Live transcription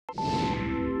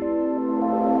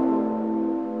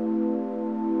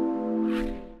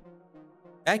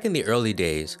Back in the early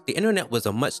days, the internet was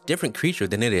a much different creature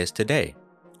than it is today.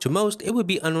 To most, it would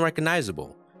be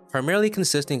unrecognizable, primarily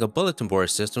consisting of bulletin board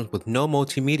systems with no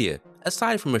multimedia,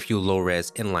 aside from a few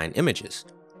low-res inline images.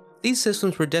 These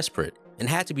systems were disparate and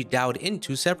had to be dialed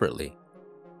into separately.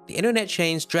 The internet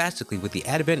changed drastically with the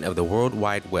advent of the World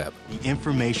Wide Web. The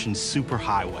information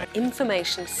superhighway.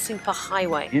 Information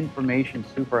superhighway. Information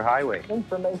superhighway.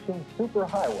 Information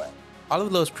superhighway. All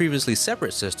of those previously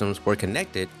separate systems were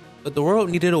connected, but the world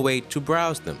needed a way to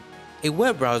browse them. A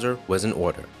web browser was in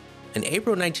order. In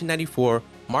April 1994,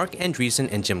 Mark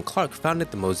Andreessen and Jim Clark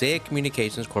founded the Mosaic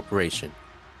Communications Corporation.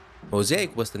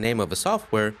 Mosaic was the name of a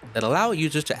software that allowed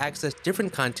users to access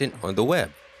different content on the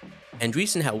web.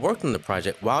 Andreessen had worked on the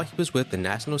project while he was with the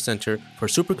National Center for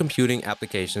Supercomputing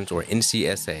Applications, or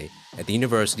NCSA, at the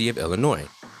University of Illinois.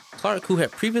 Clark, who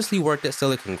had previously worked at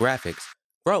Silicon Graphics,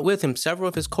 brought with him several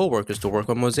of his co-workers to work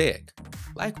on Mosaic.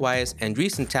 Likewise,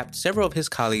 Andreessen tapped several of his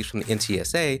colleagues from the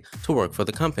NCSA to work for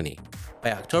the company.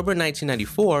 By October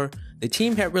 1994, the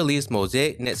team had released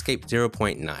Mosaic Netscape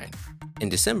 0.9. In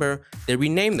December, they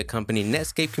renamed the company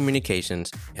Netscape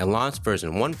Communications and launched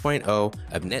version 1.0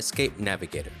 of Netscape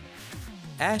Navigator.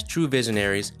 As true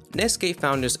visionaries, Netscape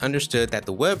founders understood that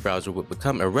the web browser would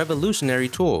become a revolutionary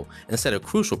tool and set a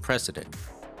crucial precedent.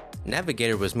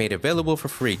 Navigator was made available for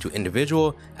free to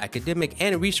individual, academic,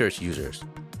 and research users.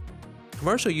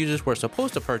 Commercial users were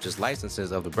supposed to purchase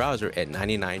licenses of the browser at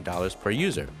 $99 per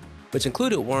user, which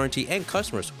included warranty and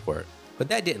customer support, but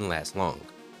that didn't last long.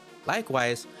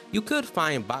 Likewise, you could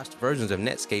find boxed versions of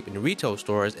Netscape in retail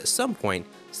stores at some point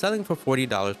selling for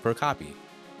 $40 per copy.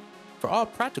 For all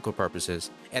practical purposes,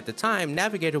 at the time,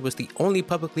 Navigator was the only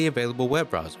publicly available web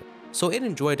browser, so it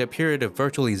enjoyed a period of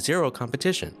virtually zero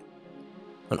competition.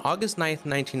 On August 9,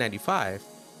 1995,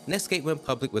 Netscape went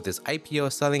public with its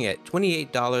IPO selling at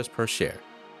 $28 per share.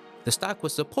 The stock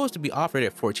was supposed to be offered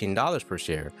at $14 per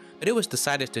share, but it was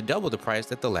decided to double the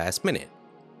price at the last minute.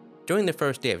 During the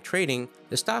first day of trading,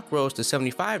 the stock rose to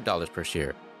 $75 per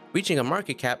share, reaching a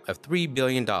market cap of $3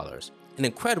 billion, an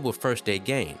incredible first-day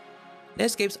gain.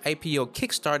 Netscape's IPO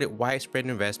kick-started widespread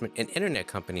investment in internet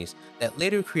companies that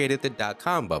later created the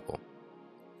dot-com bubble.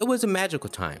 It was a magical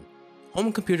time.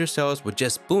 Home computer sales were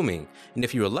just booming, and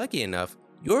if you were lucky enough,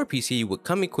 your PC would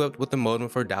come equipped with a modem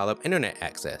for dial-up internet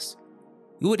access.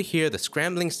 You would hear the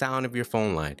scrambling sound of your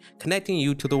phone line connecting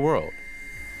you to the world.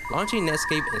 Launching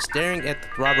Netscape and staring at the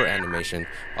throbber animation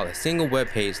while a single web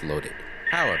page loaded.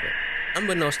 However,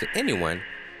 unbeknownst to anyone,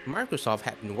 Microsoft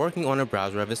had been working on a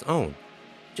browser of its own.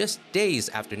 Just days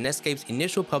after Netscape's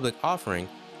initial public offering,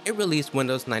 it released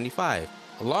Windows 95,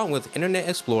 along with Internet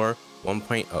Explorer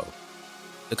 1.0.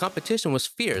 The competition was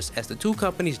fierce as the two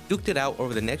companies duked it out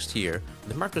over the next year,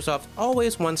 with Microsoft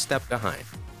always one step behind.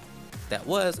 That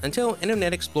was until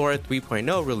Internet Explorer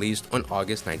 3.0 released on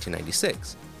August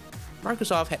 1996.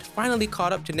 Microsoft had finally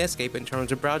caught up to Netscape in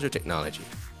terms of browser technology.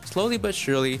 Slowly but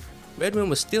surely, Redmond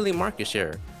was stealing market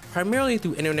share, primarily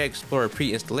through Internet Explorer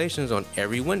pre-installations on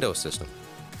every Windows system.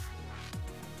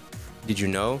 Did you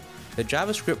know? The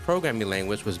JavaScript programming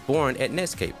language was born at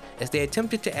Netscape as they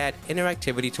attempted to add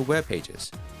interactivity to web pages.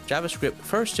 JavaScript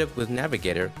first shipped with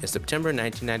Navigator in September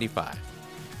 1995.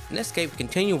 Netscape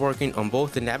continued working on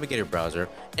both the Navigator browser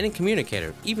and the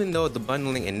Communicator, even though the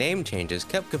bundling and name changes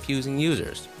kept confusing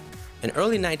users. In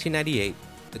early 1998,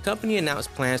 the company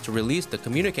announced plans to release the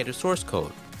Communicator source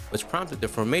code, which prompted the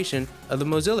formation of the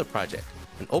Mozilla project,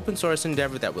 an open source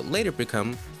endeavor that would later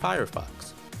become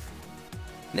Firefox.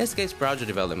 Netscape's browser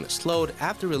development slowed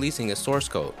after releasing its source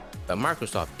code, but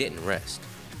Microsoft didn't rest.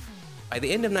 By the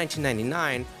end of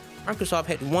 1999, Microsoft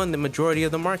had won the majority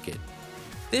of the market.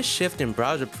 This shift in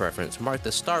browser preference marked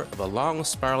the start of a long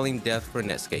spiraling death for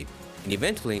Netscape, and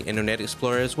eventually Internet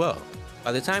Explorer as well.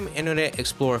 By the time Internet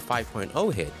Explorer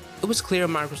 5.0 hit, it was clear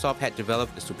Microsoft had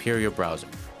developed a superior browser.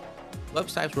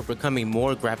 Websites were becoming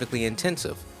more graphically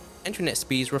intensive, internet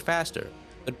speeds were faster,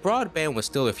 but broadband was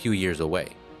still a few years away.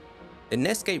 The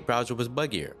Netscape browser was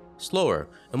buggier, slower,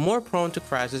 and more prone to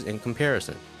crashes in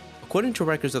comparison. According to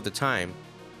records of the time,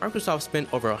 Microsoft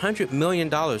spent over $100 million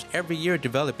every year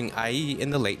developing IE in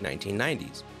the late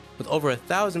 1990s, with over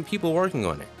 1,000 people working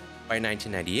on it. By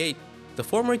 1998, the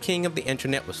former king of the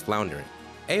internet was floundering.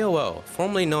 AOL,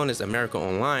 formerly known as America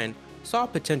Online, saw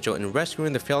potential in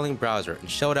rescuing the failing browser and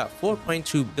shelled out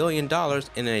 $4.2 billion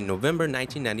in a November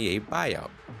 1998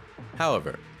 buyout.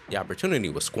 However, the opportunity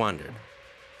was squandered.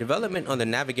 Development on the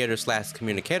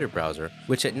Navigator/Communicator browser,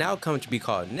 which had now come to be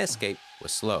called Netscape,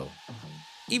 was slow.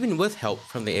 Even with help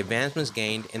from the advancements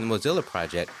gained in the Mozilla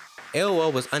project,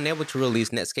 AOL was unable to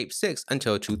release Netscape 6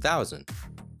 until 2000,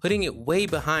 putting it way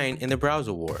behind in the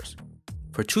browser wars.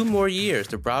 For 2 more years,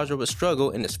 the browser would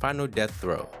struggle in its final death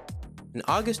throe. In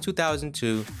August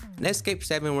 2002, Netscape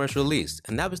 7 was released,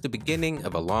 and that was the beginning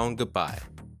of a long goodbye.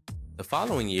 The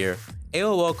following year,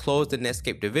 AOL closed the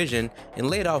Netscape division and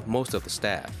laid off most of the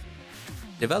staff.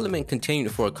 Development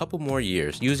continued for a couple more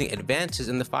years using advances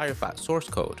in the Firefox source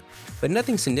code, but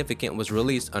nothing significant was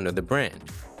released under the brand.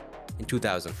 In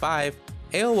 2005,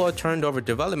 AOL turned over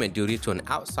development duties to an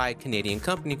outside Canadian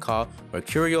company called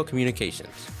Mercurial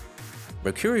Communications.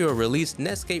 Mercurial released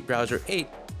Netscape Browser 8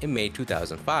 in May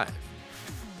 2005.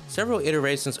 Several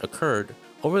iterations occurred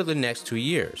over the next 2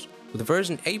 years, with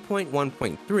version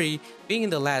 8.1.3 being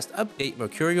the last update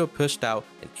Mercurial pushed out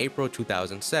in April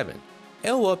 2007.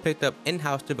 AOL picked up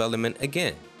in-house development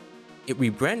again. It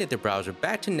rebranded the browser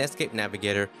back to Netscape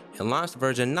Navigator and launched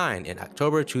version 9 in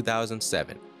October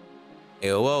 2007.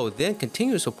 AOL then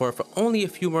continued support for only a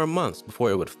few more months before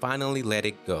it would finally let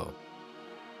it go.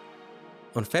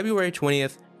 On February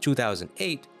 20th,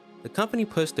 2008, the company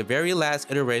pushed the very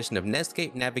last iteration of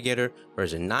Netscape Navigator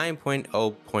version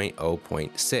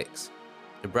 9.0.0.6.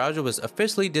 The browser was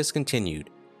officially discontinued.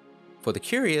 For the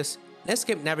curious,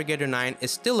 Netscape Navigator 9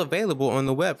 is still available on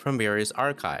the web from various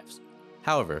archives.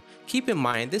 However, keep in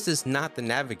mind this is not the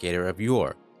Navigator of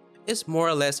yore. It's more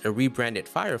or less a rebranded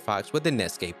Firefox with the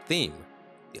Netscape theme.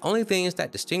 The only things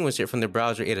that distinguish it from the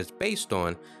browser it is based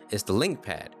on is the link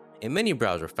pad, a mini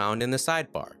browser found in the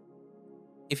sidebar.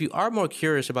 If you are more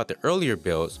curious about the earlier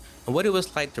builds and what it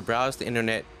was like to browse the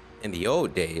internet in the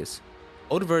old days,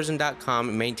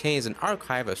 oldversion.com maintains an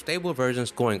archive of stable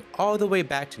versions going all the way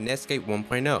back to Netscape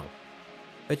 1.0.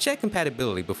 But check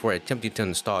compatibility before attempting to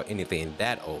install anything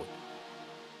that old.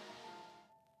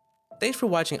 Thanks for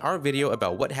watching our video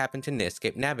about what happened to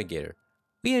Netscape Navigator.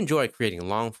 We enjoy creating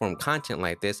long-form content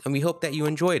like this, and we hope that you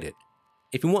enjoyed it.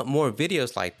 If you want more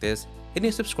videos like this,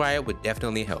 hitting subscribe would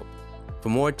definitely help. For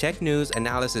more tech news,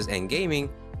 analysis, and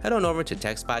gaming, head on over to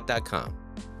TechSpot.com.